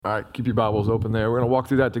All right, keep your Bibles open there. We're going to walk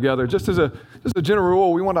through that together. Just as a general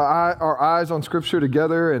rule, we want our eyes on Scripture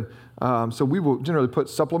together, and so we will generally put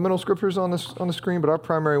supplemental scriptures on the screen, but our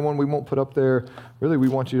primary one we won't put up there. Really, we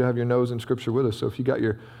want you to have your nose in Scripture with us. So if you got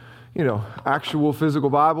your, actual physical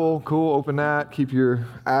Bible, cool, open that. Keep your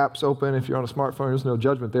apps open. If you're on a smartphone, there's no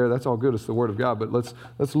judgment there. That's all good. It's the Word of God. But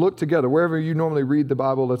let's look together. Wherever you normally read the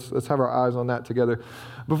Bible, let's have our eyes on that together.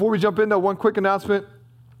 Before we jump into one quick announcement,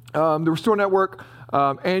 the Restore Network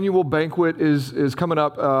annual banquet is coming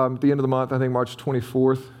up at the end of the month, I think March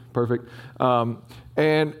 24th. Perfect.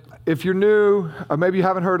 And if you're new, maybe you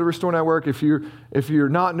haven't heard of Restore Network, if you're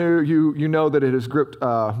not new, you know that it has gripped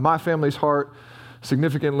my family's heart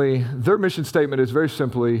significantly. Their mission statement is very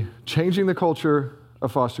simply changing the culture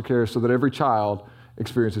of foster care so that every child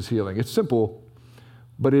experiences healing. It's simple,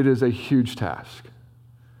 but it is a huge task.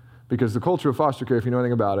 Because the culture of foster care, if you know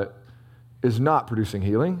anything about it, is not producing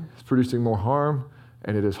healing. It's producing more harm,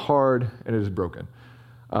 and it is hard, and it is broken.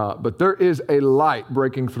 But there is a light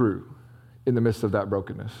breaking through in the midst of that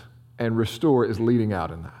brokenness, and Restore is leading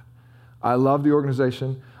out in that. I love the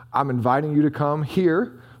organization. I'm inviting you to come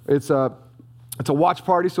here. It's a watch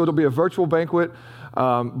party, so it'll be a virtual banquet,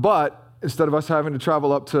 but instead of us having to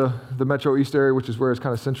travel up to the Metro East area, which is where it's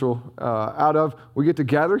kind of central out of, we get to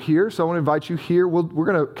gather here. So I want to invite you here. We're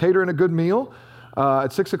going to cater in a good meal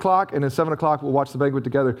at 6 o'clock, and at 7 o'clock, we'll watch the banquet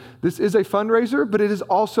together. This is a fundraiser, but it is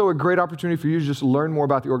also a great opportunity for you to just learn more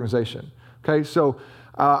about the organization. Okay, so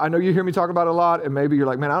I know you hear me talk about it a lot, and maybe you're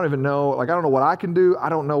like, man, I don't even know, I don't know what I can do. I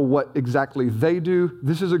don't know what exactly they do.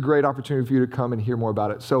 This is a great opportunity for you to come and hear more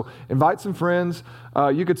about it. So invite some friends.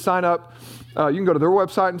 You could sign up. You can go to their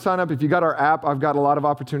website and sign up. If you got our app, I've got a lot of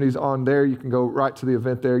opportunities on there. You can go right to the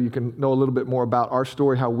event there. You can know a little bit more about our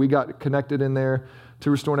story, how we got connected in there to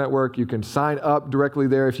Restore Network. You can sign up directly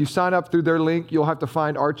there. If you sign up through their link, you'll have to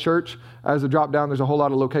find our church as a drop down. There's a whole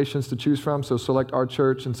lot of locations to choose from, so select our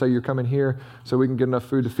church and say you're coming here so we can get enough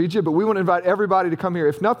food to feed you. But we want to invite everybody to come here.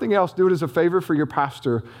 If nothing else, do it as a favor for your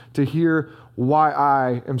pastor to hear why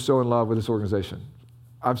I am so in love with this organization.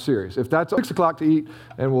 I'm serious. If that's 6 o'clock to eat,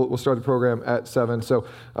 and we'll start the program at 7. So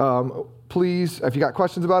please, if you got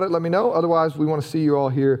questions about it, let me know. Otherwise, we want to see you all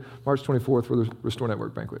here March 24th for the Restore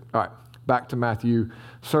Network banquet. All right. Back to Matthew,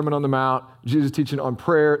 Sermon on the Mount, Jesus teaching on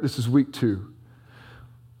prayer. This is week 2.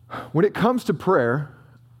 When it comes to prayer,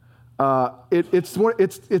 it's one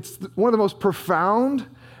of the most profound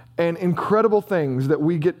and incredible things that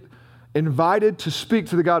we get invited to speak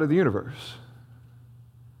to the God of the universe.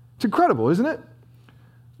 It's incredible, isn't it?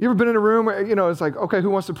 You ever been in a room where, it's like, okay,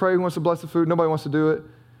 who wants to pray? Who wants to bless the food? Nobody wants to do it.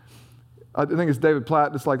 I think it's David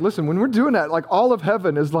Platt. It's like, listen, when we're doing that, like all of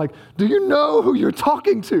heaven is like, do you know who you're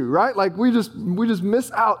talking to, right? Like we just miss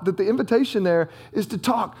out that the invitation there is to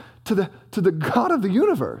talk to the God of the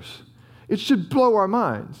universe. It should blow our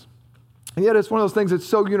minds. And yet it's one of those things that's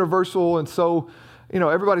so universal and so,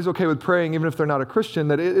 everybody's okay with praying even if they're not a Christian,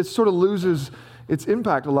 that it sort of loses its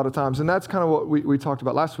impact a lot of times. And that's kind of what we talked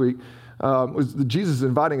about last week, was Jesus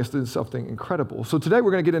inviting us to something incredible. So today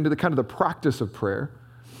we're going to get into the practice of prayer.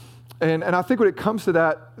 And I think when it comes to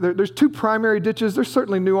that, there's 2 primary ditches. There's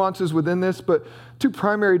certainly nuances within this, but 2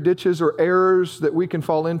 primary ditches or errors that we can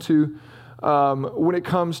fall into when it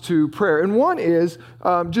comes to prayer. And one is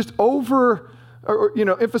just emphasizing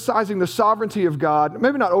the sovereignty of God.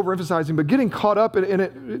 Maybe not overemphasizing, but getting caught up in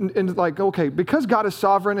it, in like, okay, because God is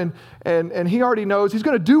sovereign and He already knows He's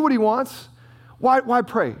going to do what He wants, why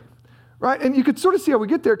pray, right? And you could sort of see how we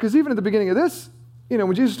get there, because even at the beginning of this,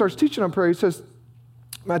 when Jesus starts teaching on prayer, He says,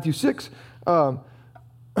 Matthew 6,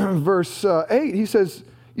 verse 8, He says,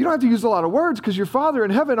 you don't have to use a lot of words because your Father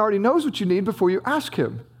in heaven already knows what you need before you ask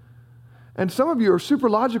Him. And some of you are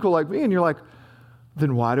super logical like me, and you're like,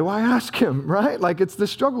 then why do I ask Him, right? Like it's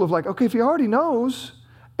this struggle of like, okay, if He already knows,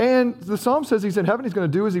 and the Psalm says He's in heaven, He's going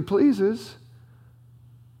to do as He pleases.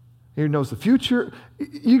 He knows the future.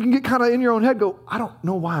 You can get kind of in your own head, go, I don't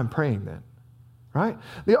know why I'm praying then. Right?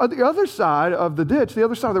 The other side of the ditch, the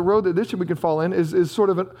other side of the road that we can fall in is sort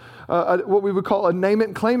of what we would call a name it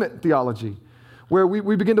and claim it theology, where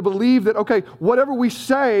we begin to believe that, okay, whatever we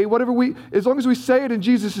say, as long as we say it in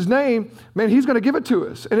Jesus' name, man, He's going to give it to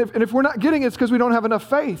us. And if we're not getting it, it's because we don't have enough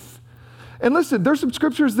faith. And listen, there's some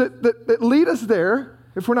scriptures that lead us there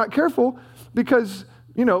if we're not careful, because,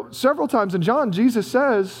 several times in John, Jesus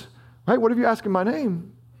says, right, whatever you ask in my name,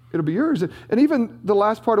 it'll be yours. And even the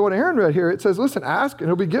last part of what Aaron read here, it says, listen, ask and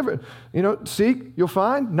it'll be given. Seek, you'll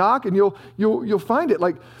find, knock, and you'll find it.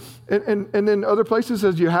 Like, and then other places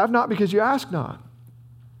says you have not because you ask not.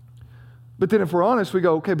 But then if we're honest, we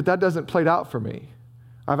go, okay, but that doesn't play out for me.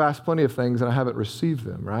 I've asked plenty of things and I haven't received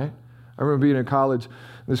them, right? I remember being in college,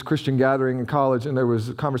 this Christian gathering in college, and there was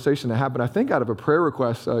a conversation that happened, I think out of a prayer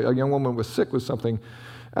request. A young woman was sick with something,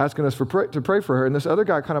 asking us to pray for her. And this other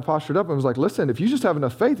guy kind of postured up and was like, listen, if you just have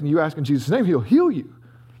enough faith and you ask in Jesus' name, he'll heal you.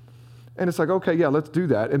 And it's like, okay, yeah, let's do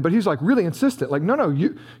that. But he's like really insistent, like, no,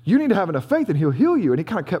 you need to have enough faith and he'll heal you. And he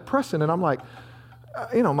kind of kept pressing. And I'm like,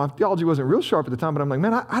 my theology wasn't real sharp at the time, but I'm like,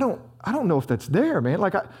 man, I don't know if that's there, man.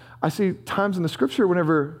 Like I see times in the scripture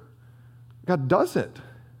whenever God doesn't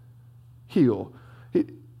heal.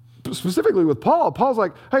 Specifically with Paul, Paul's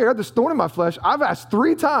like, hey, I got this thorn in my flesh. I've asked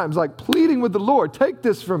 3 times, like pleading with the Lord, take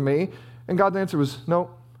this from me. And God's answer was,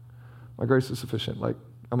 no, my grace is sufficient. Like,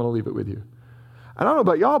 I'm going to leave it with you. I don't know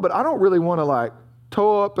about y'all, but I don't really want to like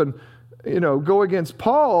toe up and, go against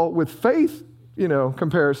Paul with faith,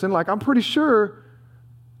 comparison. Like, I'm pretty sure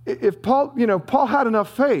if Paul had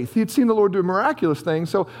enough faith, he'd seen the Lord do miraculous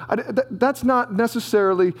things. So that's not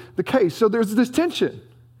necessarily the case. So there's this tension,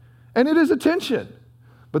 and it is a tension.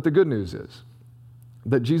 But the good news is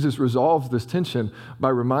that Jesus resolves this tension by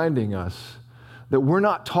reminding us that we're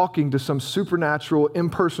not talking to some supernatural,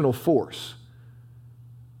 impersonal force.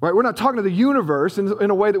 Right? We're not talking to the universe in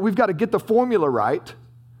a way that we've got to get the formula right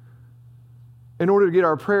in order to get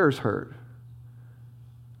our prayers heard.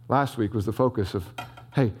 Last week was the focus of,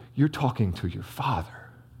 hey, you're talking to your Father.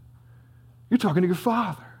 You're talking to your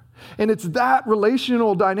Father. And it's that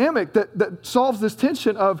relational dynamic that solves this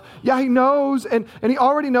tension of, yeah, he knows, and he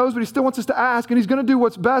already knows, but he still wants us to ask, and he's going to do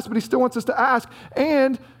what's best, but he still wants us to ask.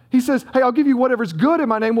 And he says, hey, I'll give you whatever's good in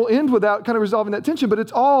my name. Will end without kind of resolving that tension, but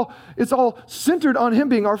it's all centered on him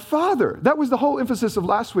being our Father. That was the whole emphasis of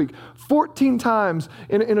last week. 14 times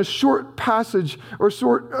in a short passage, or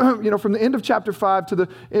short, from the end of chapter 5 to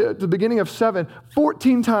the beginning of 7,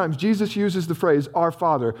 14 times Jesus uses the phrase, our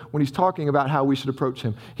Father, when he's talking about how we should approach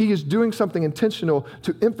him. He is doing something intentional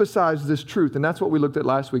to emphasize this truth, and that's what we looked at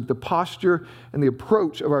last week, the posture and the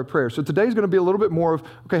approach of our prayer. So today's going to be a little bit more of,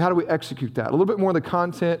 okay, how do we execute that? A little bit more of the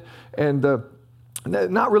content and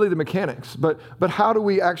not really the mechanics, but how do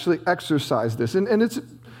we actually exercise this? And it's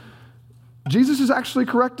Jesus is actually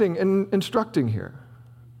correcting and instructing here.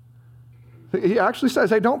 He actually says,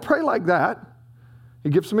 hey, don't pray like that. He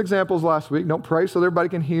gives some examples last week. Don't pray so everybody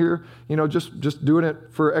can hear, just doing it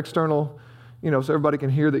for external, so everybody can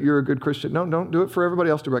hear that you're a good Christian. No, don't do it for everybody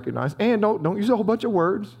else to recognize. And don't use a whole bunch of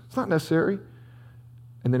words. It's not necessary.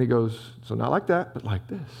 And then he goes, so not like that, but like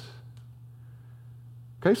this.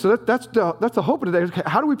 Okay, so that's the hope of today. Okay,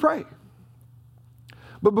 how do we pray?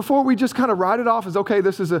 But before we just kind of write it off as, okay,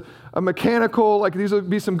 this is a mechanical, like these would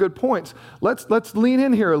be some good points, let's lean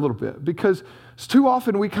in here a little bit, because too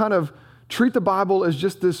often we kind of treat the Bible as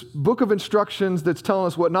just this book of instructions that's telling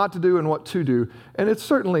us what not to do and what to do, and it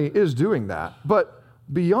certainly is doing that. But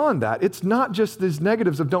beyond that, it's not just these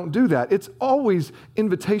negatives of don't do that. It's always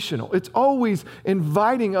invitational. It's always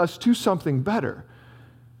inviting us to something better.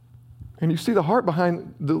 And you see the heart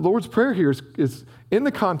behind the Lord's Prayer here is in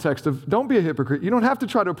the context of don't be a hypocrite. You don't have to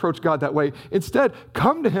try to approach God that way. Instead,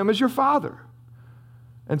 come to him as your Father.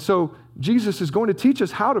 And so Jesus is going to teach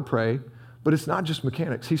us how to pray, but it's not just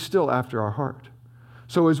mechanics. He's still after our heart.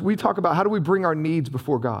 So as we talk about how do we bring our needs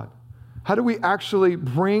before God, how do we actually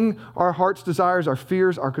bring our heart's desires, our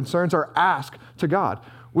fears, our concerns, our ask to God?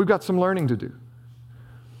 We've got some learning to do.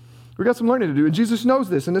 We've got some learning to do, and Jesus knows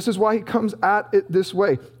this, and this is why he comes at it this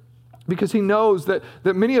way. Because he knows that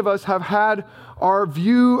many of us have had our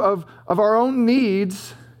view of our own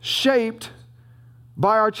needs shaped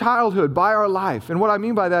by our childhood, by our life. And what I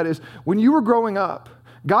mean by that is when you were growing up,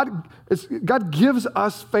 God gives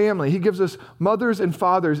us family. He gives us mothers and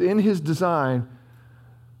fathers in his design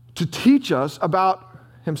to teach us about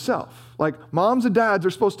himself. Like moms and dads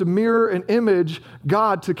are supposed to mirror and image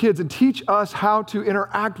God to kids and teach us how to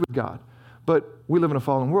interact with God. But we live in a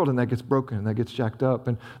fallen world, and that gets broken, and that gets jacked up,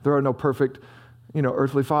 and there are no perfect,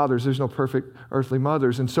 earthly fathers. There's no perfect earthly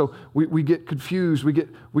mothers, and so we get confused. We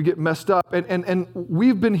get messed up, and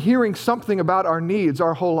we've been hearing something about our needs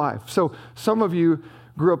our whole life. So some of you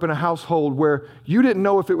grew up in a household where you didn't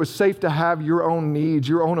know if it was safe to have your own needs,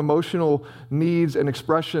 your own emotional needs and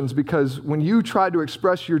expressions, because when you tried to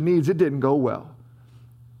express your needs, it didn't go well.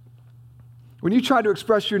 When you tried to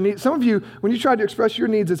express your needs, some of you, when you tried to express your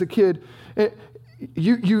needs as a kid,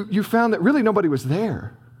 you found that really nobody was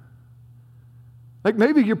there. Like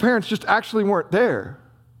maybe your parents just actually weren't there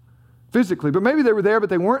physically, but maybe they were there,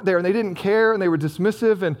 but they weren't there, and they didn't care, and they were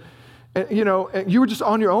dismissive, and you were just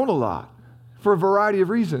on your own a lot for a variety of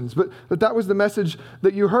reasons. But that was the message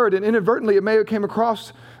that you heard, and inadvertently it may have came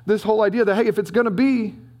across this whole idea that, hey, if it's going to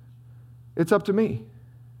be, it's up to me.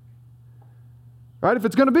 Right? If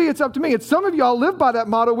it's going to be, it's up to me. And some of y'all live by that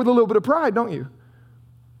motto with a little bit of pride, don't you?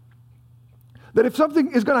 That if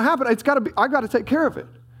something is going to happen, I got to take care of it.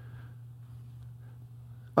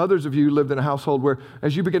 Others of you lived in a household where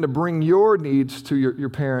as you begin to bring your needs to your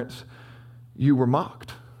parents, you were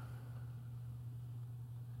mocked.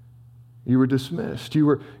 You were dismissed. You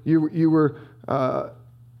were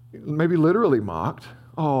maybe literally mocked.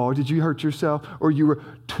 Oh, did you hurt yourself? Or you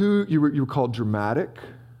were called dramatic.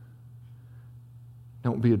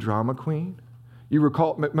 Don't be a drama queen.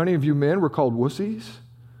 Many of you men were called wussies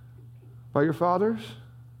by your fathers.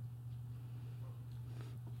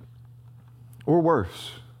 Or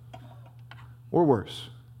worse.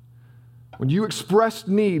 When you expressed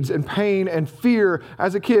needs and pain and fear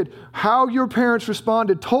as a kid, how your parents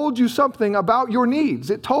responded told you something about your needs.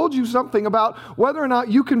 It told you something about whether or not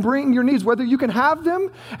you can bring your needs, whether you can have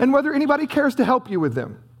them, and whether anybody cares to help you with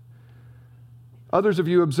them. Others of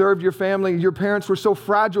you observed your family, your parents were so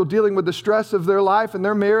fragile dealing with the stress of their life and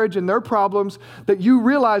their marriage and their problems that you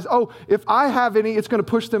realize, oh, if I have any, it's going to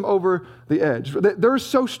push them over the edge. They're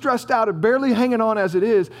so stressed out and barely hanging on as it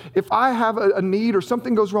is. If I have a need or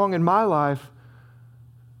something goes wrong in my life,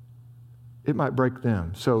 it might break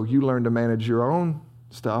them. So you learn to manage your own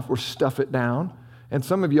stuff or stuff it down. And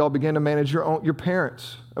some of y'all begin to manage your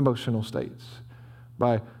parents' emotional states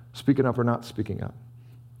by speaking up or not speaking up.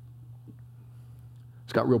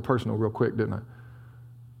 It's got real personal real quick, didn't it?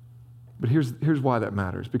 But here's why that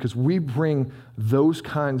matters. Because we bring those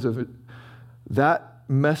kinds of, that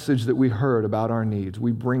message that we heard about our needs,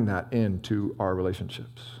 we bring that into our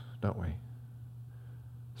relationships, don't we?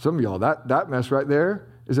 Some of y'all, that mess right there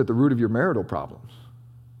is at the root of your marital problems.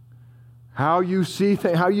 How you see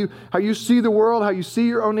things, how you see the world, how you see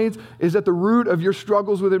your own needs is at the root of your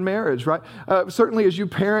struggles within marriage, right? Certainly as you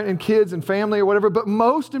parent and kids and family or whatever, but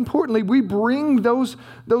most importantly, we bring those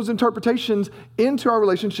interpretations into our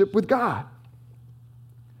relationship with God.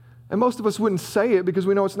 And most of us wouldn't say it because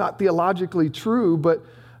we know it's not theologically true, but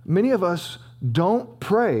many of us don't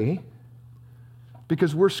pray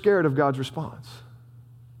because we're scared of God's response.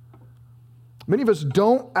 Many of us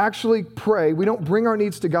don't actually pray. We don't bring our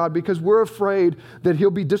needs to God because we're afraid that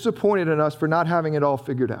He'll be disappointed in us for not having it all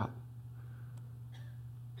figured out.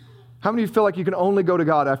 How many of you feel like you can only go to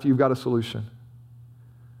God after you've got a solution?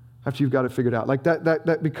 After you've got it figured out? Like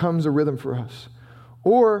that becomes a rhythm for us.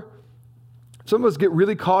 Or some of us get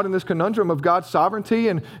really caught in this conundrum of God's sovereignty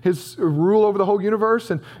and His rule over the whole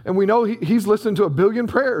universe. And we know He's listening to 1 billion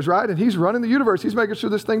prayers, right? And He's running the universe. He's making sure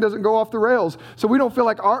this thing doesn't go off the rails. So we don't feel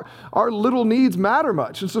like our little needs matter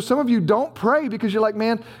much. And so some of you don't pray because you're like,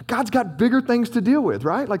 man, God's got bigger things to deal with,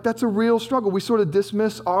 right? Like that's a real struggle. We sort of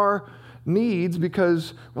dismiss our needs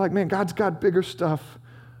because we're like, man, God's got bigger stuff.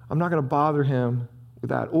 I'm not going to bother Him with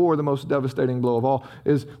that. Or the most devastating blow of all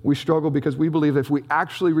is we struggle because we believe if we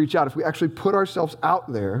actually reach out, if we actually put ourselves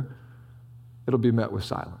out there, it'll be met with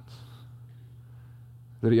silence.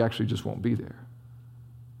 That He actually just won't be there.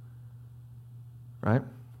 Right?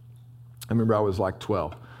 I remember I was like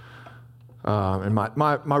 12. And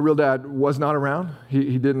my real dad was not around.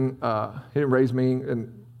 He didn't raise me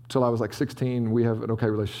until I was like 16. We have an okay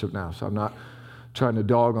relationship now, so I'm not trying to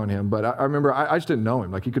dog on him. But I remember I just didn't know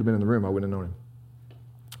him. Like he could have been in the room, I wouldn't have known him.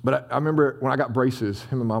 But I remember when I got braces,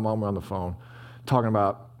 him and my mom were on the phone talking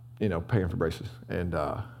about, paying for braces. And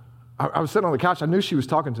I was sitting on the couch. I knew she was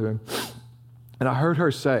talking to him. And I heard her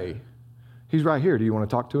say, he's right here. Do you want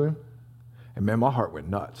to talk to him? And man, my heart went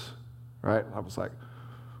nuts, right? I was like,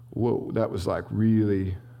 whoa, that was like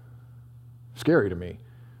really scary to me.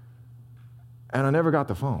 And I never got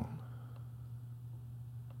the phone.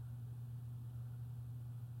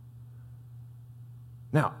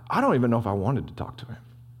 Now, I don't even know if I wanted to talk to him.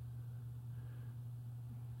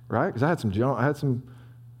 Right? Because I had some, I didn't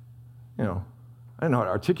know how to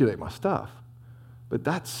articulate my stuff. But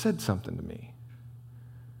that said something to me.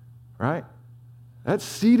 Right? That's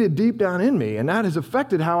seated deep down in me, and that has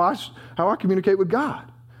affected how I communicate with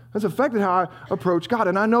God. That's affected how I approach God.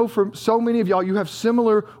 And I know for so many of y'all, you have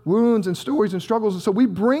similar wounds and stories and struggles. And so we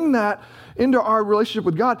bring that into our relationship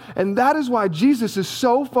with God. And that is why Jesus is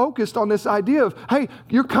so focused on this idea of, hey,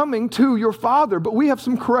 you're coming to your Father, but we have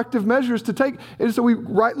some corrective measures to take. And so we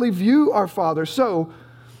rightly view our Father. So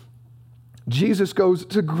Jesus goes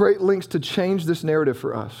to great lengths to change this narrative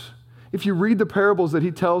for us. If you read the parables that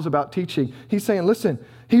He tells about teaching, He's saying, listen,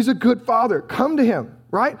 He's a good Father. Come to Him,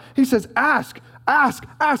 right? He says, ask,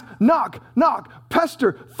 knock,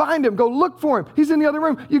 pester, find Him, go look for Him. He's in the other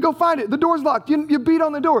room. You go find it. The door's locked. You beat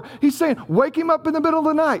on the door. He's saying, wake Him up in the middle of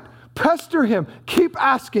the night. Pester Him. Keep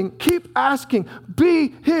asking.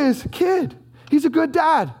 Be His kid. He's a good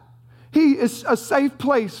dad. He is a safe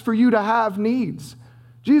place for you to have needs.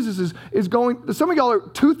 Jesus is going, some of y'all are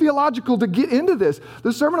too theological to get into this.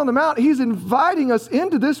 The Sermon on the Mount, he's inviting us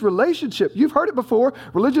into this relationship. You've heard it before.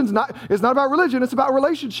 It's not about religion, it's about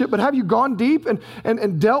relationship. But have you gone deep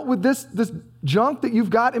and dealt with this junk that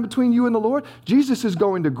you've got in between you and the Lord? Jesus is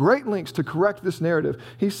going to great lengths to correct this narrative.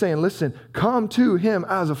 He's saying, listen, come to him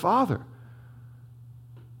as a father.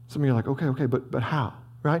 Some of you are like, okay, but how,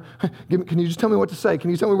 right? Can you just tell me what to say?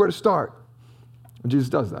 Can you tell me where to start? And Jesus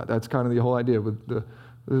does that. That's kind of the whole idea with the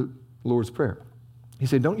Lord's Prayer. He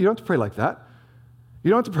said, you don't have to pray like that.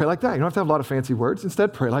 You don't have to pray like that. You don't have to have a lot of fancy words.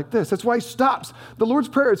 Instead, pray like this. That's why he stops. The Lord's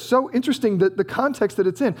Prayer is so interesting, that the context that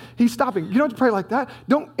it's in. He's stopping. You don't have to pray like that.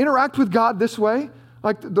 Don't interact with God this way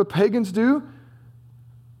like the pagans do.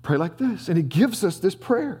 Pray like this. And he gives us this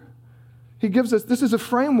prayer. He gives us, this is a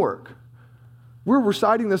framework. We're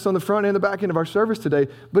reciting this on the front and the back end of our service today,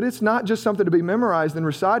 but it's not just something to be memorized and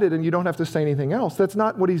recited and you don't have to say anything else. That's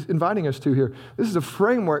not what he's inviting us to here. This is a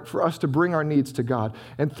framework for us to bring our needs to God.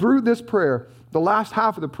 And through this prayer, the last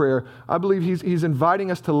half of the prayer, I believe he's inviting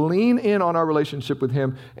us to lean in on our relationship with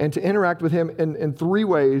him and to interact with him in three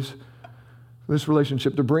ways, this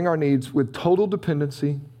relationship, to bring our needs with total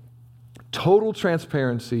dependency, total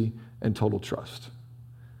transparency, and total trust.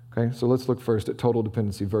 Okay, so let's look first at total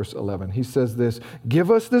dependency, verse 11. He says this,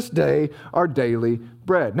 give us this day our daily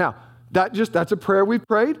bread. Now, that's a prayer we've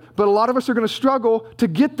prayed, but a lot of us are going to struggle to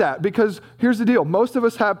get that because here's the deal. Most of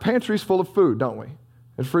us have pantries full of food, don't we?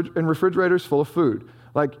 And refrigerators full of food.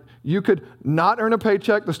 Like you could not earn a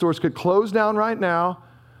paycheck, the stores could close down right now,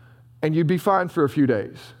 and you'd be fine for a few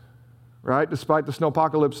days. Right? Despite the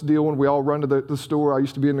snowpocalypse deal when we all run to the store. I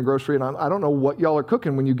used to be in the grocery, and I don't know what y'all are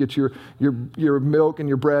cooking when you get your milk and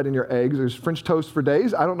your bread and your eggs. There's French toast for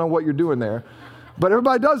days. I don't know what you're doing there. But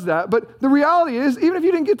everybody does that. But the reality is, even if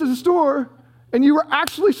you didn't get to the store and you were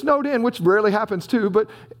actually snowed in, which rarely happens too, but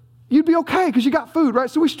you'd be okay because you got food, right?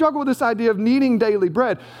 So we struggle with this idea of needing daily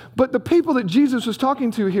bread. But the people that Jesus was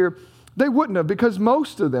talking to here, they wouldn't have, because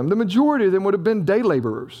most of them, the majority of them, would have been day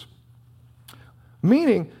laborers.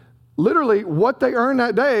 Meaning, literally, what they earn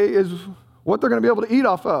that day is what they're going to be able to eat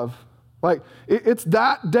off of. Like, it's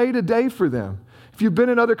that day to day for them. If you've been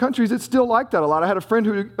in other countries, it's still like that a lot. I had a friend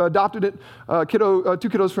who adopted two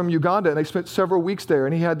kiddos from Uganda, and they spent several weeks there.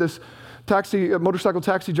 And he had this motorcycle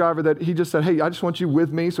taxi driver that he just said, hey, I just want you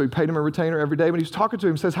with me. So he paid him a retainer every day. When he was talking to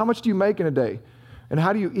him, he says, how much do you make in a day? And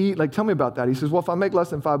how do you eat? Like, tell me about that. He says, well, if I make less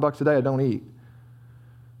than $5 a day, I don't eat.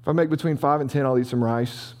 If I make between 5 and 10, I'll eat some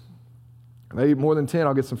rice. If I eat more than 10,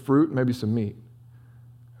 I'll get some fruit and maybe some meat.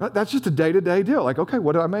 That's just a day-to-day deal. Like, okay,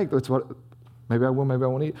 what did I make? That's what, maybe I will, maybe I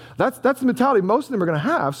won't eat. That's the mentality most of them are going to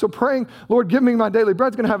have. So praying, Lord, give me my daily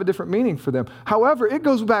bread is going to have a different meaning for them. However, it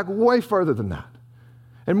goes back way further than that.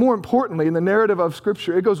 And more importantly, in the narrative of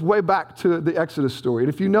Scripture, it goes way back to the Exodus story.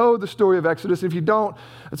 And if you know the story of Exodus, if you don't,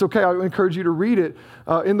 it's okay. I encourage you to read it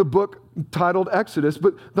in the book titled Exodus.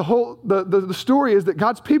 But the story is that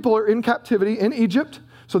God's people are in captivity in Egypt.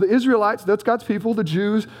 So the Israelites, that's God's people, the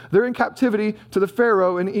Jews, they're in captivity to the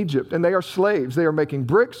Pharaoh in Egypt, and they are slaves. They are making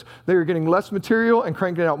bricks. They are getting less material and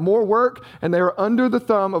cranking out more work, and they are under the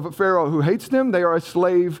thumb of a Pharaoh who hates them. They are a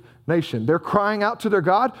slave nation. They're crying out to their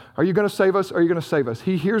God, are you going to save us? Are you going to save us?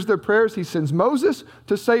 He hears their prayers. He sends Moses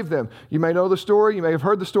to save them. You may know the story. You may have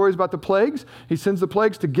heard the stories about the plagues. He sends the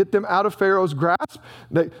plagues to get them out of Pharaoh's grasp.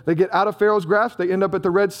 They get out of Pharaoh's grasp. They end up at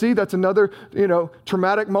the Red Sea. That's another,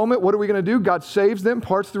 traumatic moment. What are we going to do? God saves them,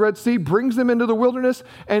 parts the Red Sea, brings them into the wilderness,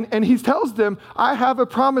 and he tells them, I have a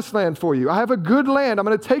promised land for you. I have a good land. I'm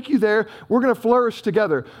going to take you there. We're going to flourish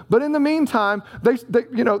together. But in the meantime, they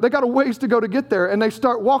got a ways to go to get there, and they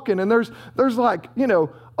start walking. And there's like,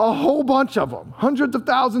 a whole bunch of them, hundreds of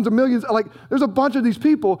thousands of millions. Like, there's a bunch of these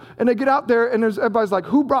people, and they get out there, and everybody's like,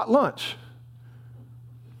 who brought lunch?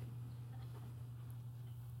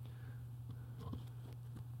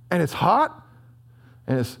 And it's hot,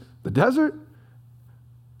 and it's the desert.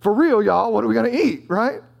 For real, y'all, what are we going to eat,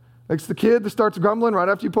 right? It's the kid that starts grumbling right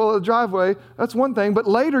after you pull out the driveway. That's one thing, but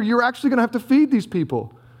later you're actually going to have to feed these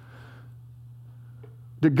people.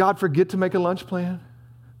 Did God forget to make a lunch plan?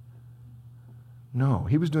 No,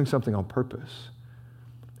 he was doing something on purpose.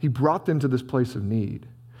 He brought them to this place of need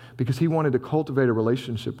because he wanted to cultivate a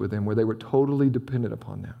relationship with them where they were totally dependent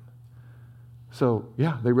upon them. So,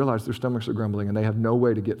 yeah, they realize their stomachs are grumbling and they have no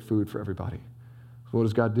way to get food for everybody. So what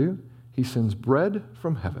does God do? He sends bread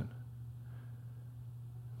from heaven.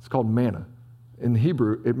 It's called manna. In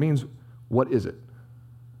Hebrew, it means, what is it?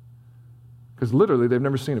 Because literally, they've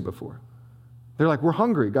never seen it before. They're like, we're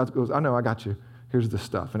hungry. God goes, I know, I got you. Here's the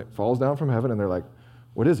stuff. And it falls down from heaven, and they're like,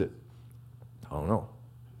 what is it? I don't know.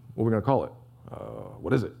 What are we going to call it?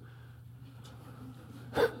 What is it?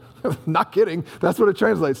 Not kidding. That's what it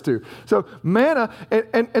translates to. So manna,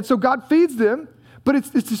 and so God feeds them, but it's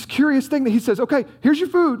this curious thing that he says, okay, here's your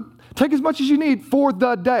food. Take as much as you need for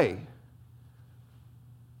the day.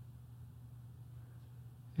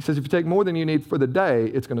 He says if you take more than you need for the day,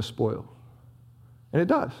 it's going to spoil. And it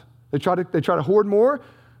does. They try to hoard more,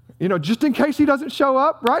 just in case he doesn't show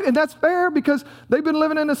up, right? And that's fair because they've been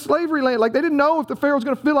living in a slavery land. Like they didn't know if the Pharaoh's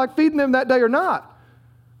going to feel like feeding them that day or not.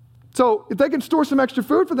 So if they can store some extra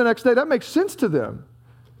food for the next day, that makes sense to them.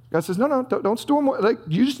 God says, no, don't store more. Like,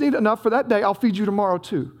 you just need enough for that day. I'll feed you tomorrow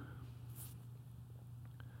too.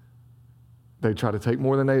 They try to take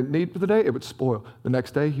more than they need for the day. It would spoil. The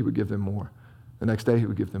next day, he would give them more. The next day, he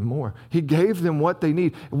would give them more. He gave them what they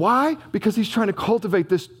need. Why? Because he's trying to cultivate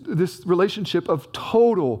this relationship of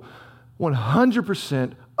total,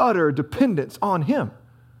 100% utter dependence on him.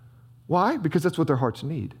 Why? Because that's what their hearts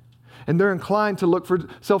need. And they're inclined to look for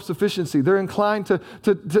self-sufficiency. They're inclined to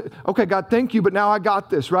okay, God, thank you, but now I got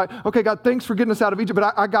this, right? Okay, God, thanks for getting us out of Egypt,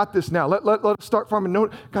 but I got this now. Let us start farming. No,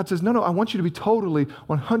 God says, no, I want you to be totally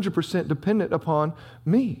 100% dependent upon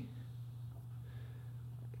me.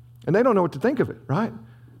 And they don't know what to think of it, right?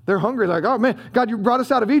 They're hungry, like, oh man, God, you brought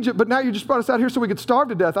us out of Egypt, but now you just brought us out here so we could starve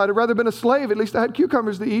to death. I'd have rather been a slave. At least I had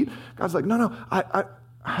cucumbers to eat. God's like, no, I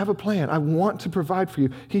have a plan. I want to provide for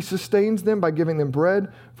you. He sustains them by giving them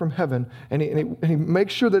bread from heaven. And he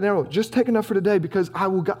makes sure that they're just take enough for today because I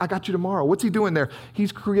got you tomorrow. What's he doing there?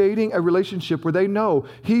 He's creating a relationship where they know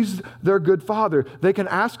he's their good father. They can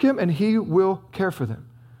ask him and he will care for them.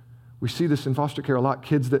 We see this in foster care a lot,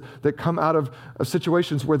 kids that come out of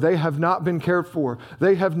situations where they have not been cared for.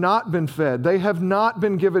 They have not been fed. They have not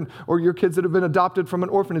been given, or your kids that have been adopted from an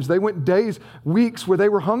orphanage. They went days, weeks where they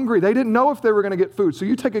were hungry. They didn't know if they were going to get food. So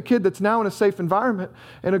you take a kid that's now in a safe environment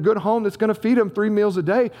and a good home that's going to feed them 3 meals a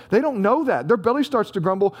day. They don't know that. Their belly starts to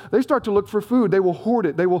grumble. They start to look for food. They will hoard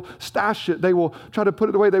it. They will stash it. They will try to put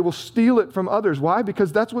it away. They will steal it from others. Why?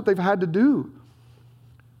 Because that's what they've had to do.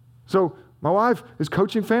 So my wife is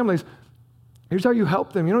coaching families. Here's how you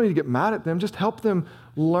help them. You don't need to get mad at them. Just help them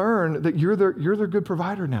learn that you're their good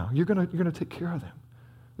provider now. You're gonna take care of them.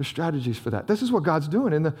 There's strategies for that. This is what God's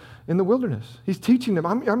doing in the wilderness. He's teaching them,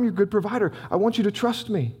 I'm your good provider. I want you to trust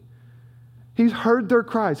me. He's heard their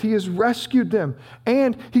cries. He has rescued them.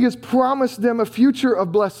 And he has promised them a future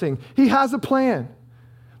of blessing. He has a plan.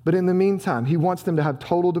 But in the meantime, he wants them to have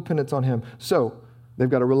total dependence on him. So they've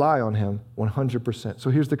got to rely on him 100%. So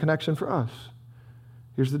here's the connection for us.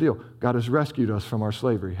 Here's the deal. God has rescued us from our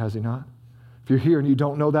slavery, has he not? If you're here and you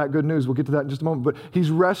don't know that good news, we'll get to that in just a moment. But he's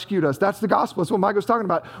rescued us. That's the gospel. That's what Mike was talking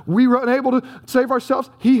about. We were unable to save ourselves.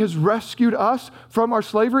 He has rescued us from our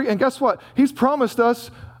slavery. And guess what? He's promised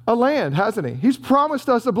us a land, hasn't he? He's promised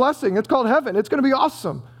us a blessing. It's called heaven. It's going to be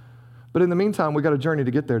awesome. But in the meantime, we got a journey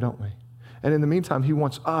to get there, don't we? And in the meantime, he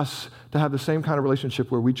wants us to have the same kind of relationship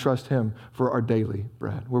where we trust him for our daily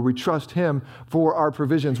bread, where we trust him for our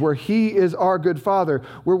provisions, where he is our good father,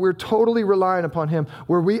 where we're totally relying upon him,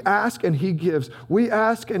 where we ask and he gives. We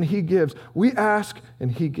ask and he gives. We ask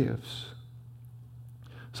and he gives.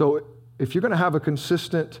 So if you're going to have a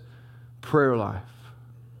consistent prayer life,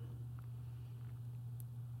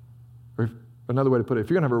 or another way to put it, if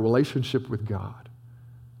you're going to have a relationship with God,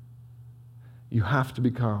 you have to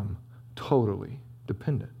become totally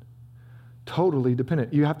dependent. Totally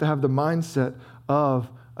dependent. You have to have the mindset of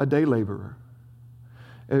a day laborer.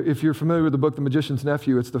 If you're familiar with the book The Magician's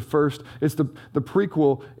Nephew, it's the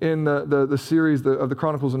prequel in the series of the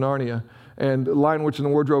Chronicles of Narnia. And Lion, Witch, and the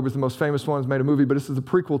Wardrobe is the most famous one. It's made a movie, but this is the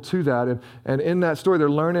prequel to that. And in that story, they're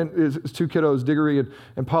learning, it's two kiddos, Diggory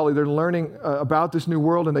and Polly, they're learning about this new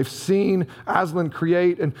world, and they've seen Aslan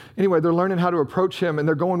create. And anyway, they're learning how to approach him, and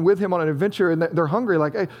they're going with him on an adventure, and they're hungry.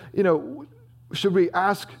 Like, hey, should we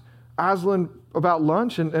ask Aslan about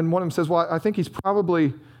lunch? And one of them says, well, I think he's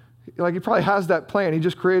probably... Like he probably has that plan. He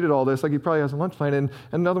just created all this. Like he probably has a lunch plan. And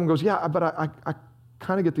another one goes, yeah, but I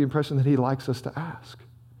kind of get the impression that he likes us to ask.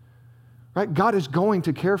 Right? God is going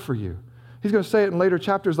to care for you. He's going to say it in later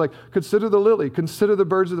chapters like, consider the lily, consider the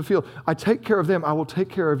birds of the field. I take care of them. I will take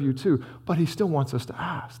care of you too. But he still wants us to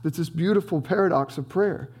ask. It's this beautiful paradox of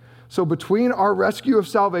prayer. So between our rescue of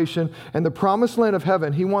salvation and the promised land of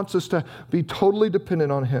heaven, he wants us to be totally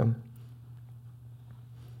dependent on him.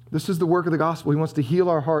 This is the work of the gospel. He wants to heal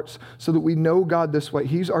our hearts so that we know God this way.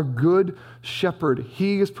 He's our good shepherd.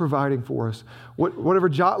 He is providing for us. Whatever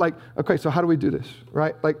job, okay, so how do we do this,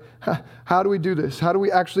 right? Like, how do we do this? How do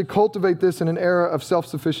we actually cultivate this in an era of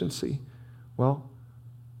self-sufficiency? Well,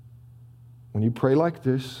 when you pray like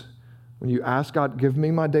this, when you ask God, give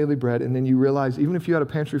me my daily bread, and then you realize even if you had a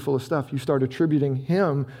pantry full of stuff, you start attributing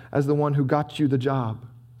him as the one who got you the job.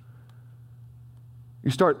 You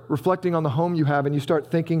start reflecting on the home you have and you start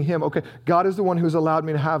thanking Him. Okay, God is the one who's allowed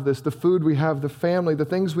me to have this. The food we have, the family, the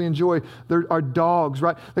things we enjoy, our dogs,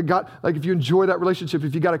 right? That God, like if you enjoy that relationship,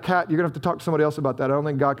 if you got a cat, you're going to have to talk to somebody else about that. I don't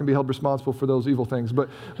think God can be held responsible for those evil things. But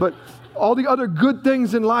all the other good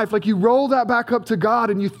things in life, like you roll that back up to God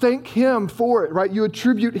and you thank Him for it, right? You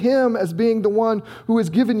attribute Him as being the one who has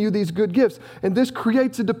given you these good gifts. And this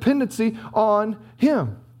creates a dependency on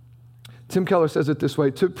Him. Tim Keller says it this way: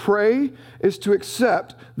 to pray is to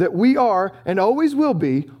accept that we are and always will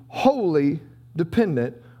be wholly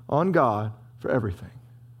dependent on God for everything.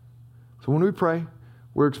 So when we pray,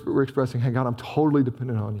 we're expressing, hey, God, I'm totally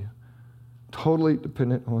dependent on you. Totally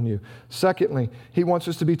dependent on you. Secondly, He wants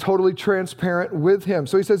us to be totally transparent with Him.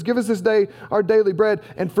 So He says, give us this day our daily bread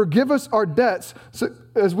and forgive us our debts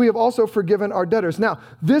as we have also forgiven our debtors. Now,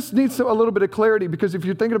 this needs a little bit of clarity, because if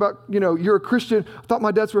you're thinking about, you're a Christian, I thought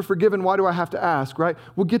my debts were forgiven, why do I have to ask, right?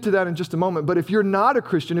 We'll get to that in just a moment. But if you're not a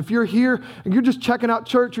Christian, if you're here and you're just checking out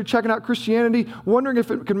church, you're checking out Christianity, wondering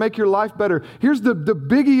if it can make your life better, here's the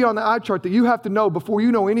biggie on the eye chart that you have to know before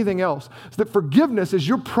you know anything else, is that forgiveness is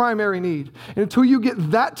your primary need. And until you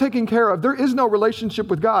get that taken care of, there is no relationship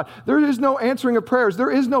with God. There is no answering of prayers.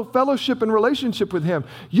 There is no fellowship and relationship with Him.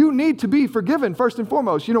 You need to be forgiven first and foremost.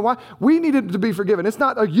 You know why? We needed to be forgiven. It's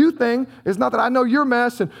not a you thing. It's not that I know your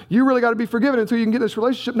mess and you really got to be forgiven until you can get this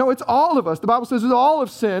relationship. No, it's all of us. The Bible says all have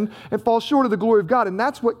sinned and fall short of the glory of God. And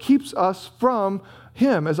that's what keeps us from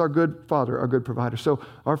Him as our good Father, our good provider. So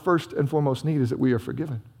our first and foremost need is that we are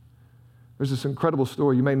forgiven. There's this incredible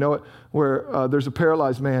story, you may know it, where there's a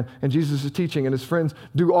paralyzed man and Jesus is teaching and his friends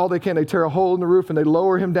do all they can. They tear a hole in the roof and they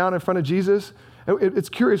lower him down in front of Jesus. And it's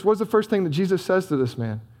curious, what's the first thing that Jesus says to this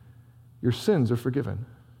man? Your sins are forgiven.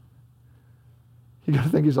 You got to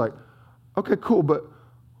think, he's like, okay, cool, but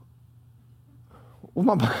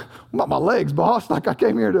what about my legs, boss? Like I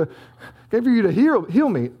came for you to heal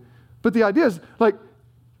me. But the idea is, like,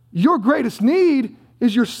 your greatest need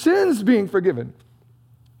is your sins being forgiven.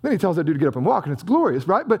 Then he tells that dude to get up and walk, and it's glorious,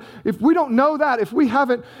 right? But if we don't know that, if we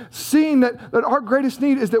haven't seen that our greatest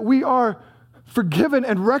need is that we are forgiven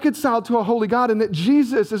and reconciled to a holy God, and that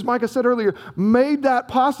Jesus, as Micah said earlier, made that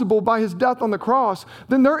possible by His death on the cross,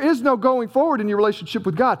 then there is no going forward in your relationship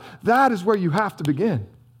with God. That is where you have to begin.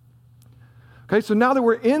 Okay, so now that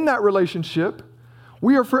we're in that relationship,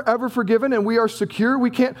 we are forever forgiven and we are secure. We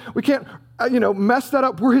can't mess that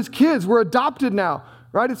up. We're His kids. We're adopted now.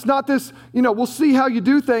 Right? It's not this, we'll see how you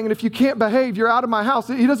do thing, and if you can't behave, you're out of my house.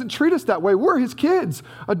 He doesn't treat us that way. We're His kids,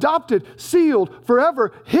 adopted, sealed,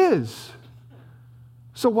 forever His.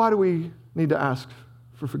 So why do we need to ask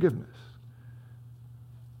for forgiveness?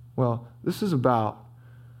 Well, this is about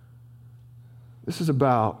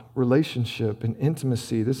relationship and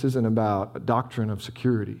intimacy. This isn't about a doctrine of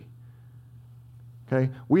security.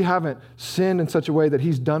 Okay? We haven't sinned in such a way that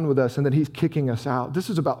He's done with us and that He's kicking us out. This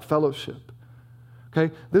is about fellowship.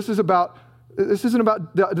 Okay, this isn't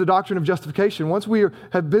about the doctrine of justification. Once we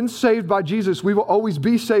have been saved by Jesus, we will always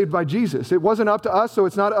be saved by Jesus. It wasn't up to us, so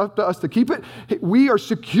it's not up to us to keep it. We are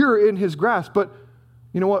secure in His grasp. But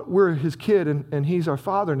you know what? We're His kid, and He's our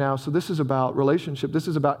Father now. So this is about relationship. This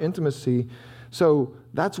is about intimacy. So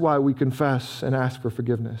that's why we confess and ask for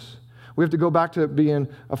forgiveness. We have to go back to being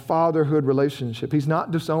a fatherhood relationship. He's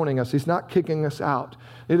not disowning us. He's not kicking us out.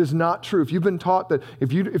 It is not true. If you've been taught that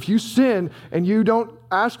if you sin and you don't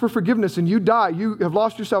ask for forgiveness and you die, you have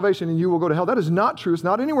lost your salvation and you will go to hell. That is not true. It's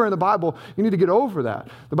not anywhere in the Bible. You need to get over that.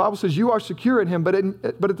 The Bible says you are secure in Him, but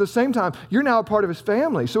at the same time, you're now a part of His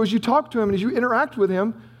family. So as you talk to Him and as you interact with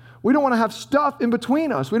Him, we don't want to have stuff in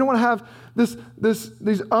between us. We don't want to have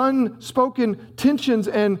these unspoken tensions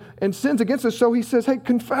and sins against us. So He says, hey,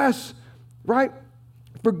 confess. Right?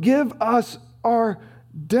 Forgive us our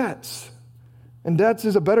debts. And debts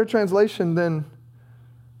is a better translation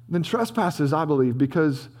than trespasses, I believe,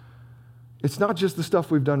 because it's not just the stuff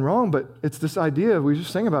we've done wrong, but it's this idea, we just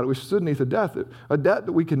sang about it, we stood beneath a debt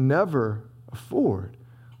that we can never afford.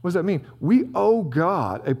 What does that mean? We owe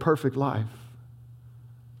God a perfect life.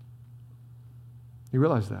 You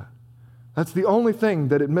realize that? That's the only thing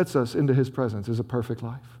that admits us into His presence is a perfect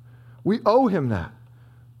life. We owe Him that.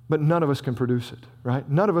 But none of us can produce it, right?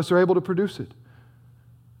 None of us are able to produce it.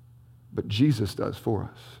 But Jesus does for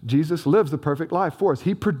us. Jesus lives the perfect life for us.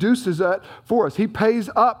 He produces that for us. He pays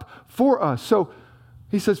up for us. So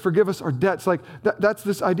He says, forgive us our debts. Like that's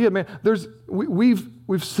this idea, man.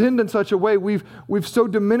 We've sinned in such a way. We've so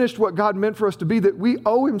diminished what God meant for us to be that we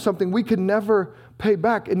owe Him something we could never pay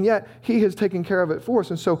back. And yet He has taken care of it for us.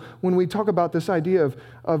 And so when we talk about this idea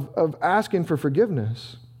of asking for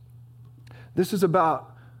forgiveness, this is about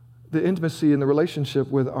the intimacy and the relationship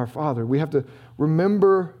with our Father. We have to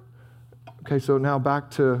remember Okay, so now back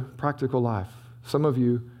to practical life. Some of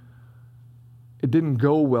you, it didn't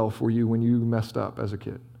go well for you when you messed up as a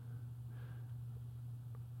kid.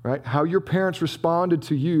 Right? How your parents responded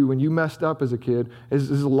to you when you messed up as a kid is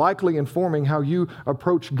likely informing how you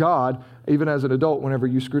approach God even as an adult whenever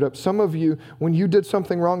you screwed up. Some of you, when you did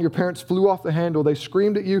something wrong, your parents flew off the handle, they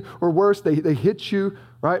screamed at you, or worse, they hit you,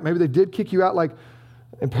 right? Maybe they did kick you out,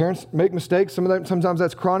 and parents make mistakes. Sometimes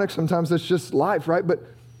that's chronic, sometimes that's just life, right? But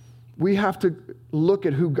we have to look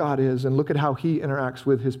at who God is and look at how he interacts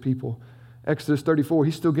with his people. Exodus 34,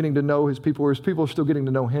 he's still getting to know his people, or his people are still getting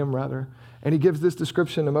to know him, rather. And he gives this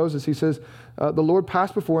description to Moses. He says, the Lord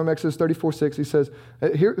passed before him, Exodus 34:6. He says,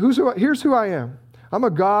 here's who I am. I'm a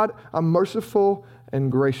God, I'm merciful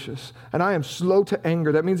and gracious, and I am slow to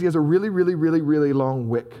anger. That means he has a really, really, really, really long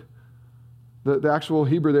wick. The actual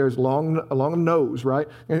Hebrew there is long nose, right?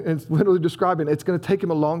 And it's literally describing it's going to take him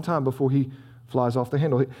a long time before he flies off the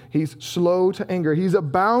handle. He's slow to anger. He's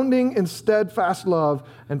abounding in steadfast love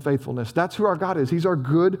and faithfulness. That's who our God is. He's our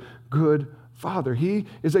good Father. He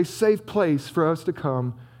is a safe place for us to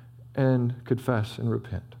come and confess and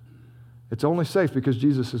repent. It's only safe because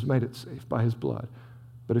Jesus has made it safe by his blood.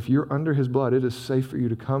 But if you're under his blood, it is safe for you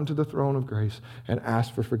to come to the throne of grace and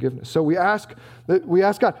ask for forgiveness. So we ask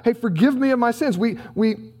God, hey, forgive me of my sins. We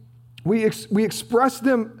express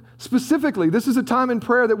them specifically. This is a time in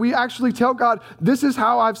prayer that we actually tell God, this is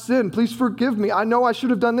how I've sinned. Please forgive me. I know I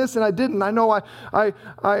should have done this and I didn't. I know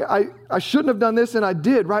I shouldn't have done this and I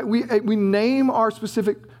did, right? We name our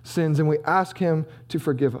specific sins and we ask him to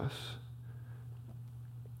forgive us.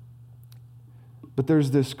 But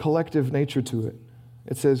there's this collective nature to it.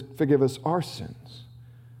 It says, forgive us our sins.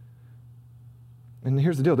 And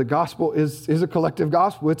here's the deal. The gospel is a collective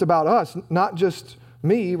gospel. It's about us, not just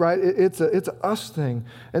me, right? It's a us thing.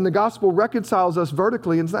 And the gospel reconciles us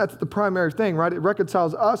vertically, and that's the primary thing, right? It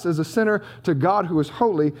reconciles us as a sinner to God who is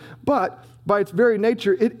holy, but by its very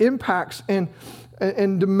nature, it impacts and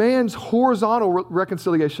demands horizontal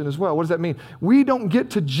reconciliation as well. What does that mean? We don't get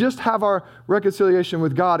to just have our reconciliation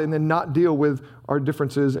with God and then not deal with our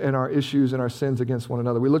differences and our issues and our sins against one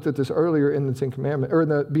another. We looked at this earlier in the Ten Commandments, or in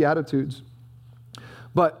the Beatitudes.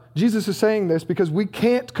 But Jesus is saying this because we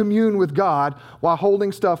can't commune with God while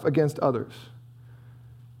holding stuff against others.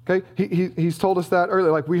 Okay? He's told us that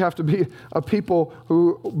earlier. Like, we have to be a people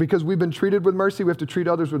who, because we've been treated with mercy, we have to treat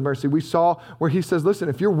others with mercy. We saw where he says, listen,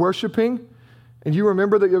 if you're worshiping and you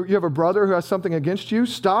remember that you have a brother who has something against you,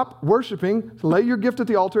 stop worshiping, lay your gift at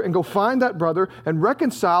the altar, and go find that brother and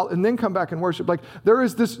reconcile, and then come back and worship. Like, there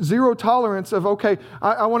is this zero tolerance of, okay,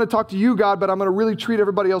 I want to talk to you, God, but I'm going to really treat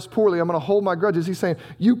everybody else poorly. I'm going to hold my grudges. He's saying,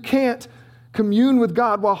 you can't commune with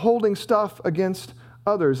God while holding stuff against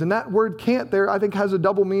others. And that word can't there, I think, has a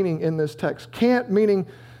double meaning in this text. Can't meaning,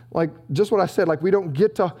 like, just what I said, like, we don't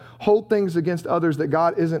get to hold things against others that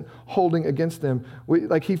God isn't holding against them.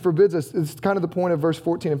 He forbids us. It's kind of the point of verse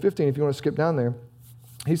 14 and 15, if you want to skip down there.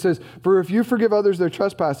 He says, for if you forgive others their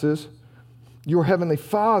trespasses, your heavenly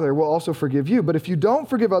Father will also forgive you. But if you don't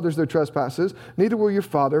forgive others their trespasses, neither will your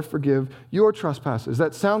Father forgive your trespasses.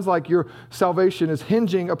 That sounds like your salvation is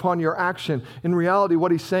hinging upon your action. In reality,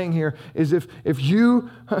 what he's saying here is if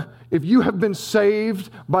you have been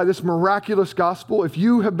saved by this miraculous gospel, if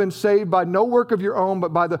you have been saved by no work of your own,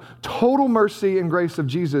 but by the total mercy and grace of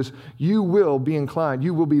Jesus, you will be inclined,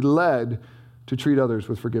 you will be led to treat others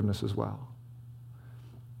with forgiveness as well.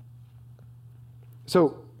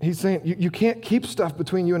 So, he's saying you can't keep stuff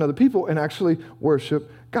between you and other people and actually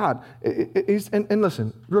worship God. And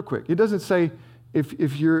listen, real quick, it doesn't say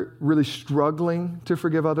if you're really struggling to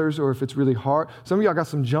forgive others or if it's really hard. Some of y'all got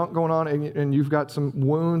some junk going on and you've got some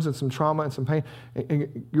wounds and some trauma and some pain,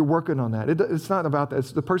 and you're working on that. It's not about that.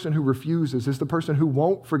 It's the person who refuses. It's the person who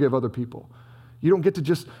won't forgive other people. You don't get to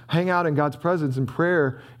just hang out in God's presence in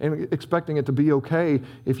prayer and expecting it to be okay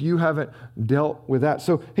if you haven't dealt with that.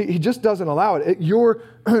 So he just doesn't allow it. Your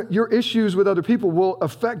issues with other people will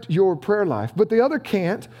affect your prayer life. But the other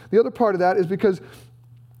can't. The other part of that is because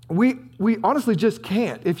we honestly just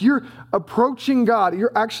can't. If you're approaching God,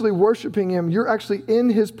 you're actually worshiping him, you're actually in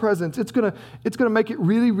his presence, it's gonna make it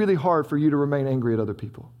really, really hard for you to remain angry at other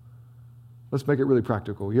people. Let's make it really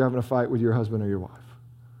practical. You're having a fight with your husband or your wife.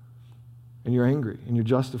 And you're angry, and you're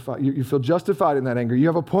justified. You feel justified in that anger. You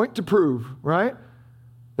have a point to prove, right?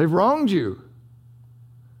 They've wronged you.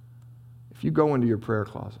 If you go into your prayer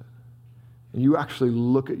closet, and you actually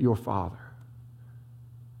look at your Father,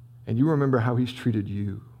 and you remember how he's treated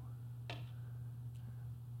you,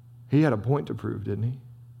 he had a point to prove, didn't he?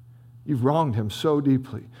 You've wronged him so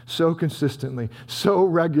deeply, so consistently, so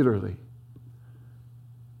regularly.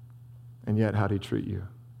 And yet, how'd he treat you?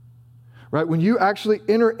 right? When you actually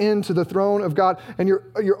enter into the throne of God and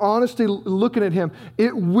you're honestly looking at him,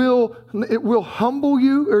 it will humble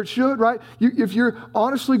you, or it should, right? If you're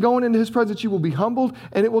honestly going into his presence, you will be humbled,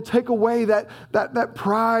 and it will take away that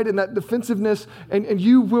pride and that defensiveness, and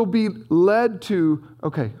you will be led to,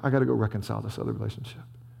 okay, I got to go reconcile this other relationship.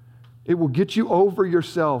 It will get you over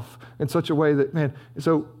yourself in such a way that, man,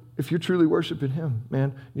 so if you're truly worshiping him,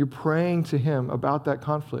 man, you're praying to him about that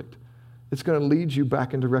conflict, it's going to lead you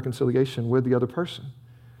back into reconciliation with the other person.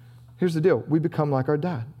 Here's the deal. We become like our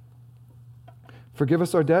dad. Forgive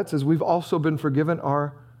us our debts as we've also been forgiven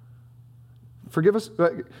our... Forgive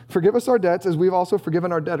us our debts as we've also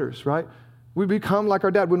forgiven our debtors, right? We become like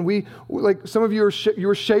our dad. When we, like some of you you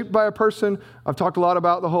were shaped by a person. I've talked a lot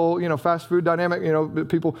about the whole, fast food dynamic,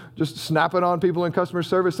 people just snapping on people in customer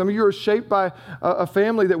service. Some of you are shaped by a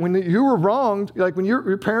family that when you were wronged, like when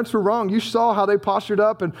your parents were wrong, you saw how they postured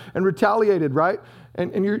up and retaliated, right?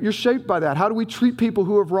 And you're shaped by that. How do we treat people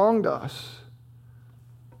who have wronged us?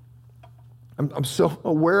 I'm so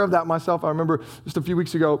aware of that myself. I remember just a few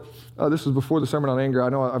weeks ago, this was before the Sermon on Anger. I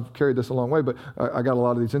know I've carried this a long way, but I got a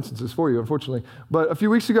lot of these instances for you, unfortunately. But a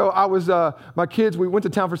few weeks ago, I was, my kids, we went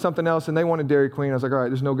to town for something else, and they wanted Dairy Queen. I was like, all right,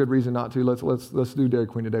 there's no good reason not to. Let's do Dairy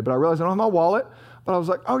Queen today. But I realized I don't have my wallet. But I was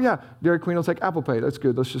like, oh yeah, Dairy Queen will take Apple Pay. That's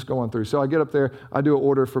good. Let's just go on through. So I get up there. I do an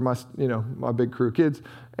order for my, my big crew of kids.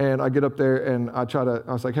 And I get up there, and I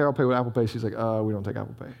was like, hey, I'll pay with Apple Pay. She's like, we don't take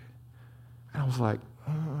Apple Pay. And I was like,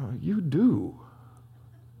 you do.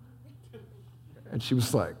 And she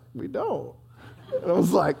was like, we don't. And I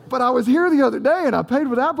was like, but I was here the other day and I paid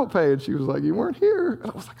with Apple Pay. And she was like, you weren't here.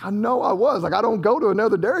 And I was like, I know I was. Like, I don't go to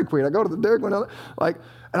another Dairy Queen. I go to the Dairy Queen. And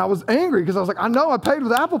I was angry because I was like, I know I paid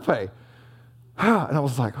with Apple Pay. And I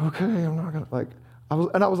was like, okay, I'm not going to, I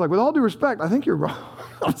was like, with all due respect, I think you're wrong.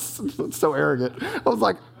 I was so arrogant. I was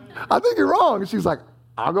like, I think you're wrong. And she's like,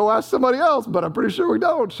 I'll go ask somebody else, but I'm pretty sure we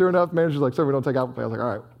don't. Sure enough, manager's like, sir, we don't take Apple Pay. I was like,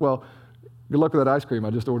 all right, well, good luck with that ice cream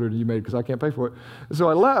I just ordered and you made because I can't pay for it. And so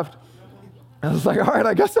I left. I was like, all right,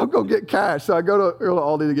 I guess I'll go get cash. So I go to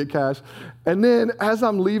Aldi to get cash. And then as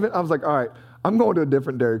I'm leaving, I was like, all right, I'm going to a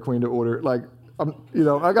different Dairy Queen to order. Like,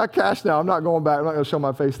 I got cash now. I'm not going back. I'm not going to show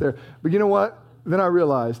my face there. But you know what? Then I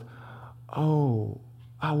realized,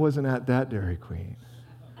 I wasn't at that Dairy Queen.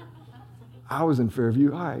 I was in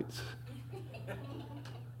Fairview Heights.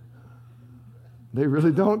 They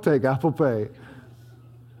really don't take Apple Pay.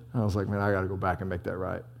 I was like, man, I got to go back and make that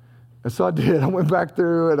right. And so I did. I went back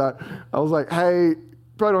through, and I was like, hey,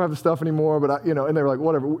 probably don't have the stuff anymore, but and they were like,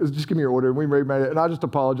 whatever, just give me your order. And we made it. And I just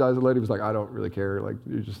apologized. The lady was like, I don't really care. Like,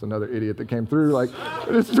 you're just another idiot that came through. Like,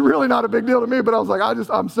 it's really not a big deal to me. But I was like,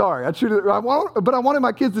 I'm sorry. But I wanted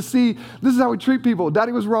my kids to see this is how we treat people.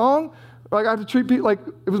 Daddy was wrong. Like, I have to treat people like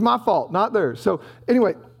it was my fault, not theirs. So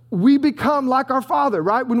anyway, we become like our Father,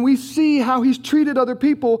 right? When we see how he's treated other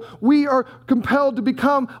people, we are compelled to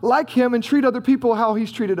become like him and treat other people how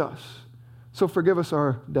he's treated us. So forgive us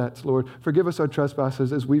our debts, Lord. Forgive us our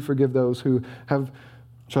trespasses as we forgive those who have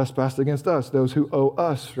trespassed against us, those who owe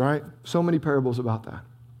us, right? So many parables about that.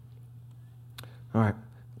 All right.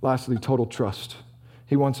 Lastly, total trust.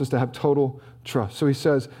 He wants us to have total trust. So he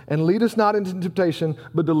says, and lead us not into temptation,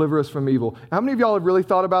 but deliver us from evil. How many of y'all have really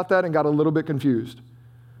thought about that and got a little bit confused?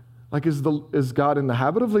 Like, is God in the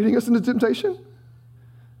habit of leading us into temptation?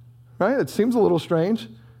 Right? It seems a little strange.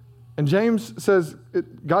 And James says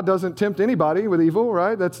God doesn't tempt anybody with evil,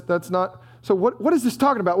 right? That's not. So what is this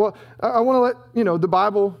talking about? Well, I want to let the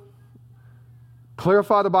Bible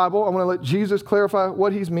clarify the Bible. I want to let Jesus clarify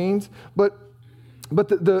what he means. But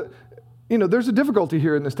there's a difficulty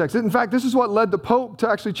here in this text. In fact, this is what led the Pope to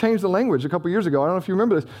actually change the language a couple years ago. I don't know if you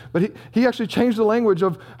remember this, but he actually changed the language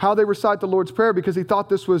of how they recite the Lord's Prayer because he thought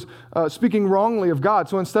this was speaking wrongly of God.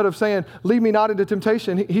 So instead of saying, lead me not into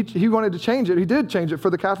temptation, he wanted to change it. He did change it for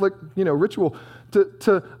the Catholic ritual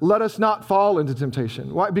to let us not fall into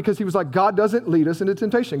temptation. Why? Because he was like, God doesn't lead us into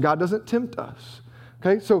temptation. God doesn't tempt us.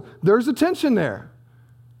 Okay, so there's a tension there.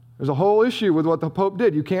 There's a whole issue with what the Pope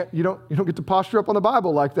did. You don't get to posture up on the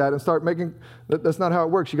Bible like that and start making, that's not how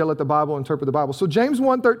it works. You got to let the Bible interpret the Bible. So James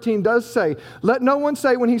 1:13 does say, let no one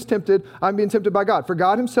say when he's tempted, I'm being tempted by God. For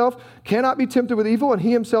God himself cannot be tempted with evil, and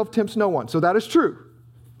he himself tempts no one. So that is true.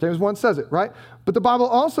 James 1 says it, right? But the Bible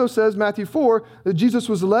also says, Matthew 4, that Jesus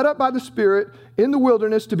was led up by the Spirit in the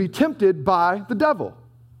wilderness to be tempted by the devil.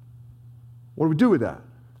 What do we do with that?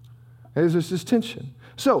 There's this tension.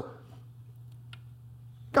 So,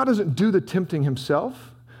 God doesn't do the tempting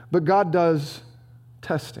himself, but God does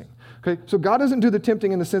testing. Okay, so God doesn't do the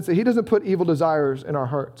tempting in the sense that he doesn't put evil desires in our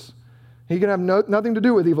hearts. He can have nothing to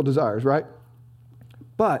do with evil desires, right?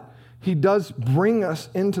 But he does bring us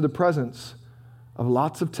into the presence of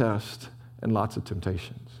lots of tests and lots of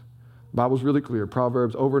temptations. The Bible's really clear.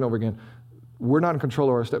 Proverbs over and over again. We're not in control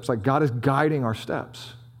of our steps. Like God is guiding our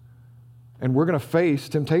steps. And we're going to face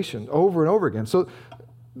temptation over and over again. So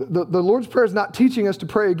the Lord's Prayer is not teaching us to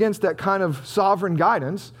pray against that kind of sovereign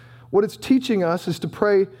guidance. What it's teaching us is to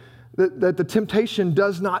pray that the temptation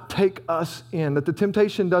does not take us in, that the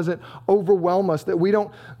temptation doesn't overwhelm us, that we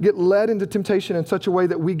don't get led into temptation in such a way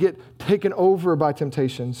that we get taken over by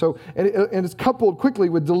temptation. So, and it's coupled quickly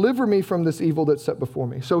with deliver me from this evil that's set before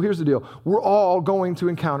me. So here's the deal. We're all going to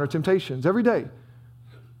encounter temptations every day,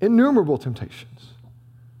 innumerable temptations.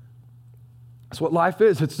 That's what life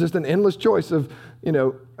is. It's just an endless choice of,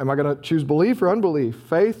 am I going to choose belief or unbelief,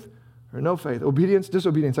 faith or no faith, obedience,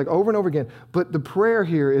 disobedience, like over and over again. But the prayer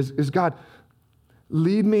here is God,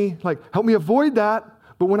 lead me, help me avoid that.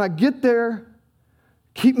 But when I get there,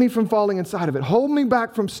 keep me from falling inside of it. Hold me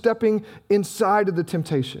back from stepping inside of the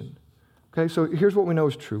temptation. Okay, so here's what we know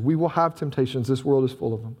is true. We will have temptations. This world is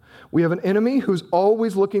full of them. We have an enemy who's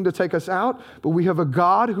always looking to take us out, but we have a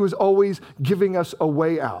God who is always giving us a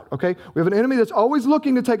way out. Okay, we have an enemy that's always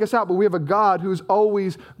looking to take us out, but we have a God who's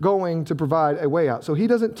always going to provide a way out. So he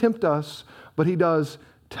doesn't tempt us, but he does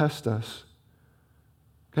test us.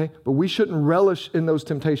 Okay, but we shouldn't relish in those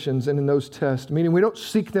temptations and in those tests, meaning we don't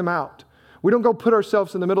seek them out. We don't go put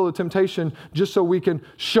ourselves in the middle of the temptation just so we can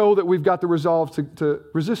show that we've got the resolve to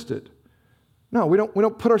resist it. No, we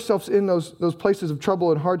don't put ourselves in those places of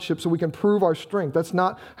trouble and hardship so we can prove our strength. That's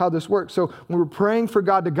not how this works. So when we're praying for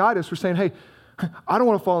God to guide us, we're saying, hey, I don't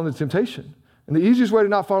want to fall into temptation. And the easiest way to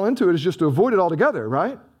not fall into it is just to avoid it altogether,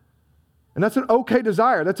 right? And that's an okay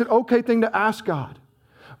desire. That's an okay thing to ask God.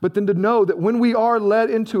 But then to know that when we are led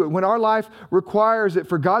into it, when our life requires it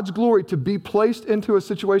for God's glory to be placed into a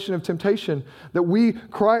situation of temptation, that we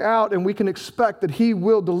cry out and we can expect that he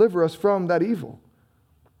will deliver us from that evil.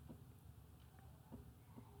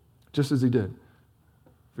 Just as he did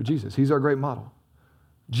for Jesus. He's our great model.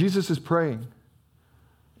 Jesus is praying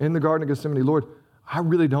in the Garden of Gethsemane, Lord, I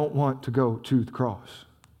really don't want to go to the cross.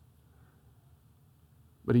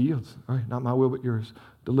 But he yields. All right, not my will, but yours.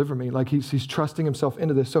 Deliver me. Like he's trusting himself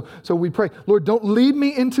into this. So we pray, Lord, don't lead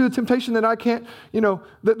me into a temptation that I can't,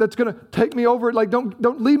 that's going to take me over. Like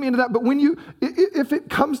don't lead me into that. But if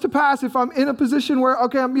it comes to pass, if I'm in a position where,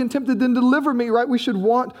 okay, I'm being tempted, then deliver me, right? We should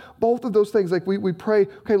want both of those things. Like we pray,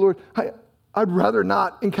 okay, Lord, I'd rather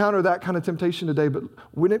not encounter that kind of temptation today, but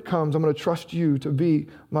when it comes, I'm going to trust you to be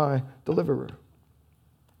my deliverer.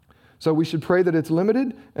 So we should pray that it's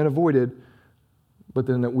limited and avoided, but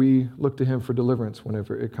then that we look to him for deliverance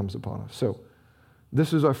whenever it comes upon us. So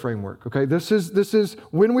this is our framework, okay? This is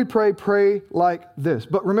when we pray like this.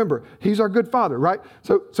 But remember, he's our good father, right?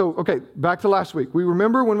 So okay, back to last week. We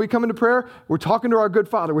remember when we come into prayer, we're talking to our good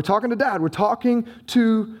father. We're talking to dad. We're talking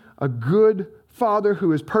to a good father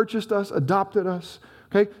who has purchased us, adopted us,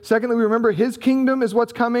 okay? Secondly, we remember his kingdom is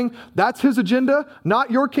what's coming. That's his agenda, not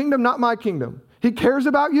your kingdom, not my kingdom. He cares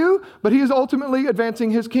about you, but he is ultimately advancing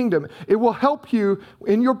his kingdom. It will help you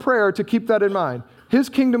in your prayer to keep that in mind. His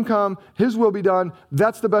kingdom come, his will be done.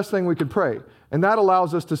 That's the best thing we could pray. And that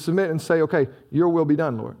allows us to submit and say, okay, your will be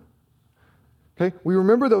done, Lord. Okay, we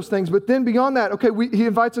remember those things, but then beyond that, okay, he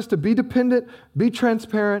invites us to be dependent, be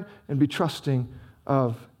transparent, and be trusting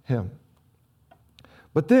of him.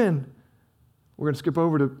 But then, we're going to skip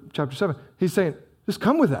over to chapter 7. He's saying, just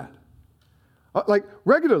come with that.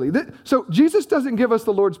 Regularly. So Jesus doesn't give us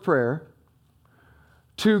the Lord's Prayer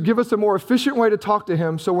to give us a more efficient way to talk to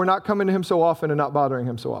him so we're not coming to him so often and not bothering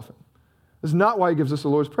him so often. That's not why he gives us the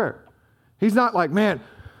Lord's Prayer. He's not like, man,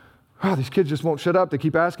 these kids just won't shut up. They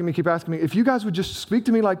keep asking me. If you guys would just speak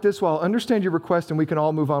to me like this, well, I'll understand your request and we can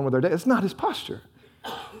all move on with our day. It's not his posture.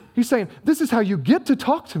 He's saying, this is how you get to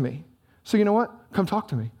talk to me. So you know what? Come talk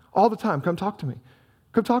to me. All the time, come talk to me.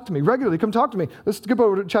 Come talk to me regularly. Come talk to me. Let's skip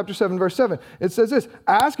over to chapter 7, verse 7. It says this,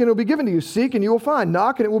 ask and it will be given to you. Seek and you will find.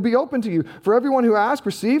 Knock and it will be open to you. For everyone who asks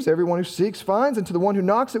receives. Everyone who seeks finds. And to the one who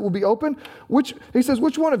knocks it will be open. He says,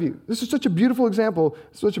 which one of you? This is such a beautiful example,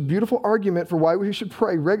 such a beautiful argument for why we should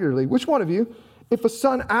pray regularly. Which one of you, if a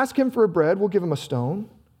son asks him for a bread, will give him a stone?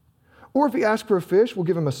 Or if he asks for a fish, will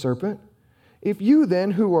give him a serpent? If you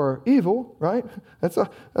then who are evil, right? That's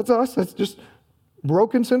us. That's just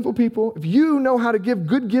broken, sinful people. If you know how to give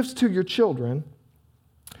good gifts to your children,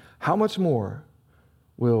 how much more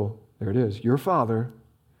will, there it is, your Father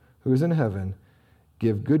who is in heaven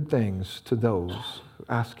give good things to those who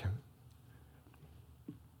ask him.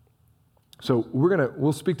 So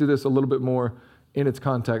we'll speak to this a little bit more in its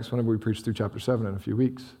context whenever we preach through chapter 7 in a few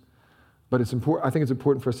weeks. But it's important. I think it's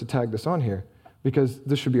important for us to tag this on here. because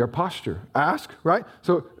this should be our posture. Ask, right?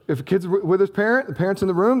 So if a kid's with his parent, the parent's in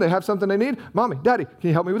the room, they have something they need. Mommy, daddy, can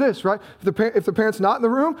you help me with this, right? If the parent's not in the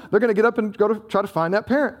room, they're going to get up and go to try to find that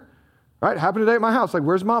parent. Right? Happened today at my house. Like,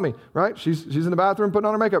 where's mommy? Right? She's in the bathroom putting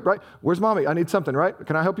on her makeup. Right? Where's mommy? I need something. Right?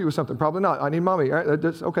 Can I help you with something? Probably not. I need mommy. Right?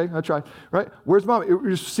 Okay, I tried. Right? Where's mommy?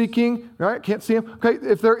 You're seeking. Right? Can't see them. Okay.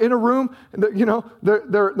 If they're in a room,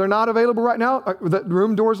 they're not available right now. The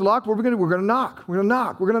room door's locked. What are we going to do? We're going to knock. We're going to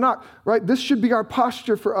knock. We're going to knock. Right? This should be our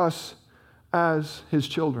posture for us as His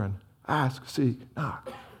children. Ask, seek,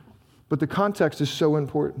 knock. But the context is so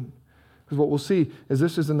important. Because what we'll see is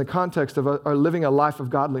this is in the context of our living a life of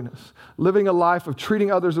godliness, living a life of treating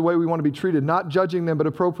others the way we want to be treated, not judging them, but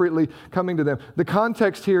appropriately coming to them. The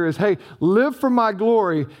context here is, hey, live for my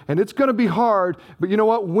glory, and it's going to be hard, but you know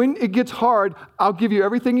what? When it gets hard, I'll give you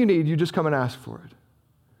everything you need. You just come and ask for it.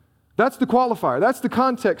 That's the qualifier. That's the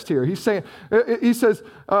context here. He says,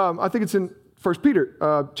 I think it's in 1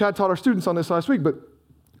 Peter. Chad taught our students on this last week, but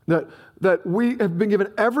that we have been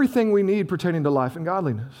given everything we need pertaining to life and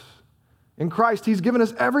godliness. In Christ, He's given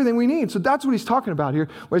us everything we need. So that's what He's talking about here.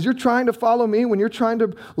 As you're trying to follow me, when you're trying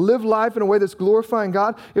to live life in a way that's glorifying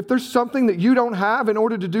God, if there's something that you don't have in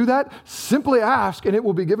order to do that, simply ask and it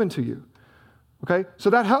will be given to you. Okay? So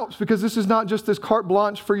that helps because this is not just this carte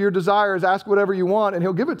blanche for your desires. Ask whatever you want and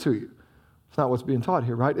He'll give it to you. It's not what's being taught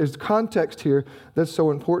here, right? There's context here that's so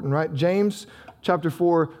important, right? James chapter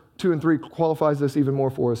 4, 2 and 3 qualifies this even more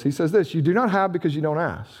for us. He says this, you do not have because you don't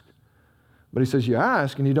ask. But he says you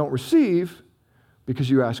ask and you don't receive because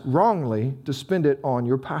you ask wrongly to spend it on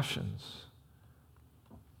your passions.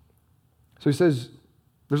 So he says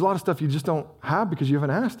there's a lot of stuff you just don't have because you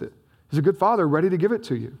haven't asked it. He's a good father ready to give it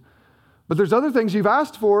to you. But there's other things you've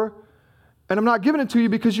asked for and I'm not giving it to you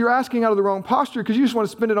because you're asking out of the wrong posture because you just want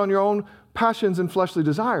to spend it on your own passions and fleshly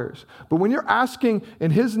desires. But when you're asking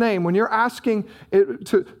in His name, when you're asking it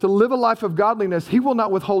to live a life of godliness, He will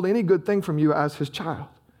not withhold any good thing from you as His child.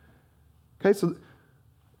 Okay, so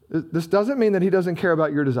this doesn't mean that He doesn't care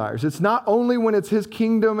about your desires. It's not only when it's His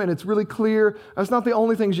kingdom and it's really clear. That's not the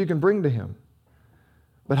only things you can bring to Him.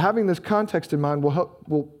 But having this context in mind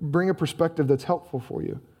will bring a perspective that's helpful for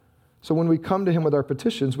you. So when we come to Him with our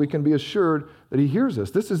petitions, we can be assured that He hears us.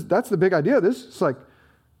 That's the big idea. This is like,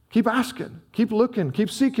 keep asking, keep looking, keep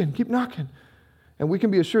seeking, keep knocking. And we can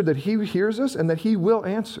be assured that He hears us and that He will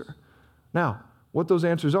answer. Now, what those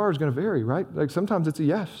answers are is going to vary, right? Like sometimes it's a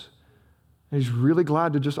yes. And He's really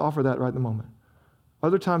glad to just offer that right in the moment.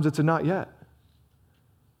 Other times it's a not yet.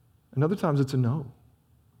 And other times it's a no.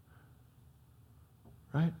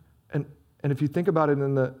 Right? And if you think about it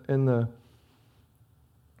in the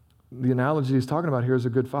analogy he's talking about here as a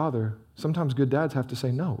good father, sometimes good dads have to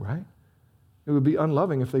say no, right? It would be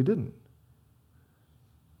unloving if they didn't.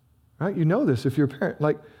 Right? You know this if you're a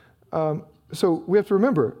parent. So we have to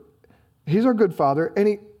remember, He's our good father,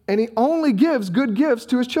 and he only gives good gifts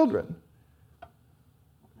to His children.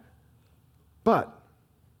 But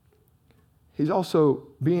He's also,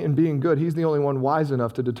 being good, He's the only one wise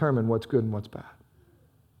enough to determine what's good and what's bad.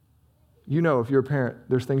 You know, if you're a parent,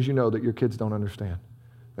 there's things you know that your kids don't understand.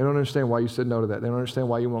 They don't understand why you said no to that. They don't understand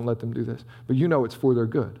why you won't let them do this. But you know it's for their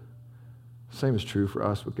good. Same is true for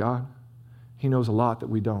us with God. He knows a lot that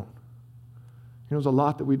we don't. He knows a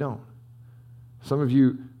lot that we don't. Some of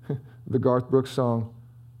you, the Garth Brooks song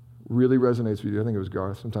really resonates with you. I think it was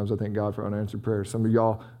Garth. Sometimes I thank God for unanswered prayers. Some of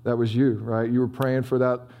y'all, that was you, right? You were praying for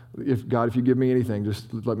that. If you give me anything,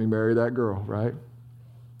 just let me marry that girl, right?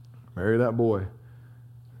 Marry that boy.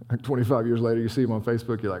 25 years later, you see him on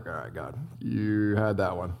Facebook, you're like, all right, God, you had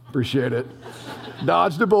that one. Appreciate it.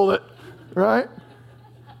 Dodged a bullet, right?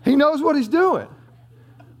 He knows what He's doing.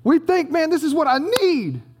 We think, man, this is what I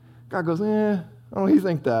need. God goes, I don't know you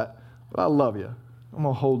think that, but I love you. I'm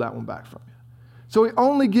going to hold that one back from you. So He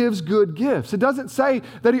only gives good gifts. It doesn't say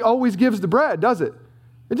that He always gives the bread, does it?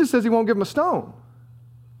 It just says He won't give him a stone.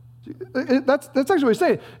 That's actually what He's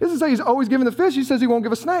saying. It doesn't say He's always giving the fish. He says He won't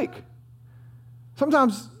give a snake.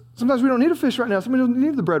 Sometimes we don't need a fish right now. Somebody doesn't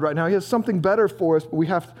need the bread right now. He has something better for us, but we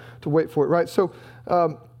have to wait for it, right? So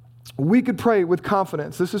we could pray with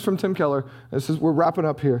confidence. This is from Tim Keller. We're wrapping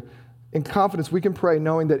up here. In confidence, we can pray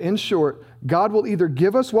knowing that, in short, God will either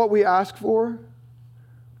give us what we ask for,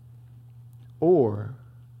 or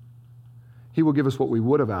He will give us what we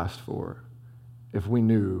would have asked for if we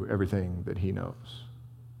knew everything that He knows.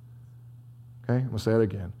 Okay? I'm going to say it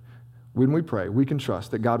again. When we pray, we can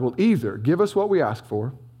trust that God will either give us what we ask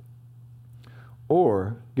for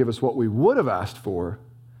or give us what we would have asked for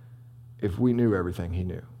if we knew everything He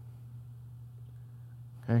knew.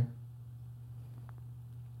 Okay?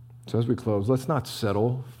 So as we close, let's not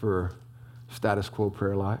settle for status quo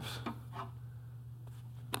prayer lives.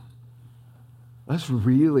 Let's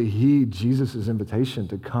really heed Jesus' invitation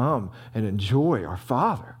to come and enjoy our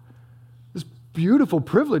Father. This beautiful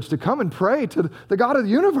privilege to come and pray to the God of the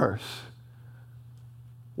universe.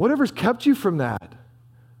 Whatever's kept you from that,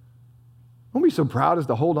 don't be so proud as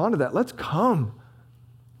to hold on to that. Let's come.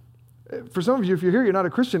 For some of you, if you're here, you're not a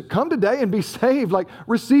Christian, come today and be saved. Like,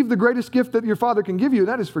 receive the greatest gift that your Father can give you, and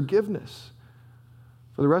that is forgiveness.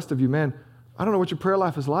 For the rest of you, man, I don't know what your prayer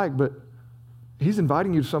life is like, but He's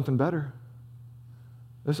inviting you to something better.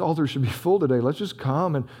 This altar should be full today. Let's just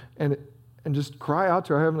come and just cry out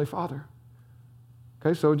to our Heavenly Father.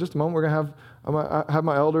 Okay, so in just a moment, we're going to have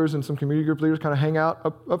my elders and some community group leaders kind of hang out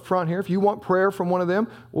up front here. If you want prayer from one of them,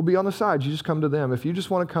 we'll be on the side. You just come to them. If you just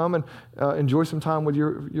want to come and enjoy some time with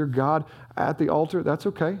your God at the altar, that's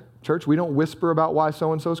okay. Church, we don't whisper about why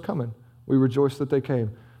so-and-so is coming. We rejoice that they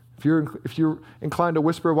came. If you're inclined to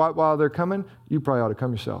whisper while they're coming, you probably ought to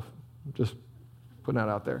come yourself. Just putting that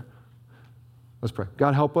out there. Let's pray.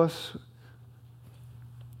 God, help us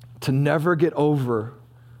to never get over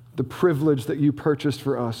the privilege that you purchased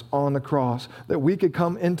for us on the cross, that we could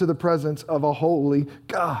come into the presence of a holy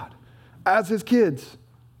God as His kids.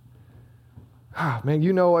 Man,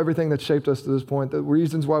 you know everything that's shaped us to this point, the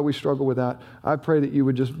reasons why we struggle with that. I pray that you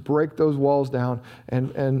would just break those walls down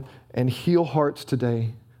and heal hearts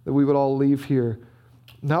today, that we would all leave here,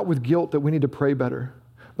 not with guilt that we need to pray better,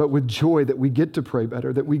 but with joy that we get to pray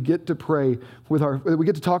better, that we get to pray that we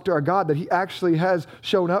get to talk to our God, that He actually has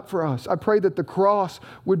shown up for us. I pray that the cross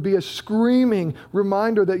would be a screaming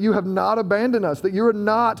reminder that you have not abandoned us, that you are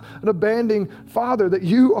not an abandoning Father, that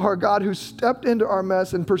you are a God who stepped into our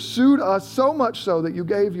mess and pursued us so much so that you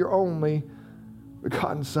gave your only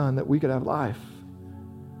begotten Son that we could have life.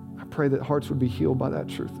 I pray that hearts would be healed by that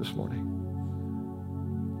truth this morning.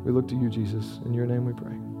 We look to you, Jesus. In your name we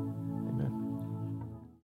pray.